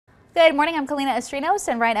Good morning, I'm Kalina Estrinos,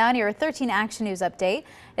 and right now in your 13 Action News update.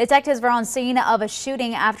 Detectives were on scene of a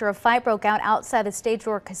shooting after a fight broke out outside the Stage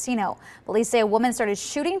Door Casino. Police say a woman started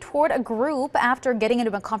shooting toward a group after getting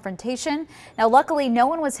into a confrontation. Now, luckily, no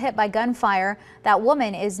one was hit by gunfire. That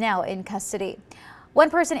woman is now in custody. One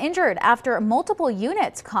person injured after multiple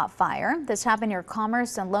units caught fire. This happened near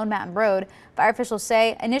Commerce and Lone Mountain Road. Fire officials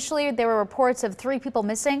say initially there were reports of 3 people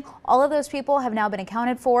missing. All of those people have now been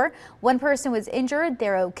accounted for. One person was injured.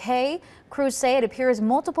 They're okay. Crews say it appears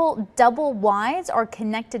multiple double wides are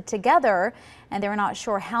connected together, and they're not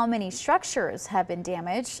sure how many structures have been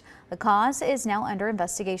damaged. The cause is now under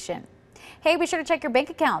investigation. Hey, be sure to check your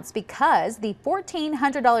bank accounts because the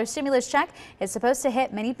 $1,400 stimulus check is supposed to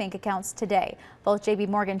hit many bank accounts today. Both JP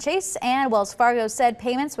Morgan Chase and Wells Fargo said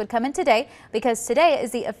payments would come in today because today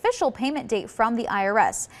is the official payment date from the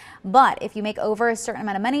IRS. But if you make over a certain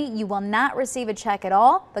amount of money, you will not receive a check at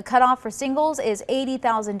all. The cutoff for singles is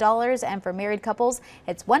 $80,000 and for married couples,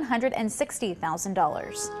 it's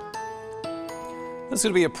 $160,000. This is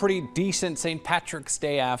going to be a pretty decent St. Patrick's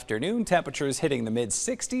Day afternoon. Temperatures hitting the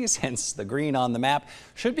mid-60s, hence the green on the map.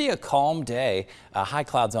 Should be a calm day. High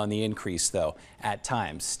clouds on the increase, though, at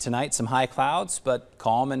times. Tonight, some high clouds, but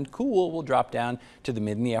calm and cool will drop down to the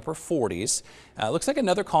mid and the upper 40s. Looks like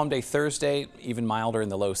another calm day Thursday, even milder in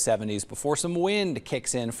the low 70s before some wind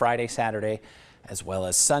kicks in Friday, Saturday, as well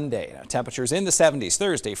as Sunday. Now, temperatures in the 70s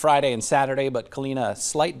Thursday, Friday, and Saturday, but Kalina, a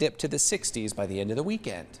slight dip to the 60s by the end of the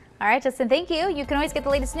weekend. All right, Justin, thank you. You can always get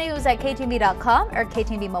the latest news at KTNB.com or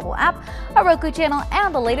KTNB mobile app, a Roku channel,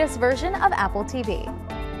 and the latest version of Apple TV.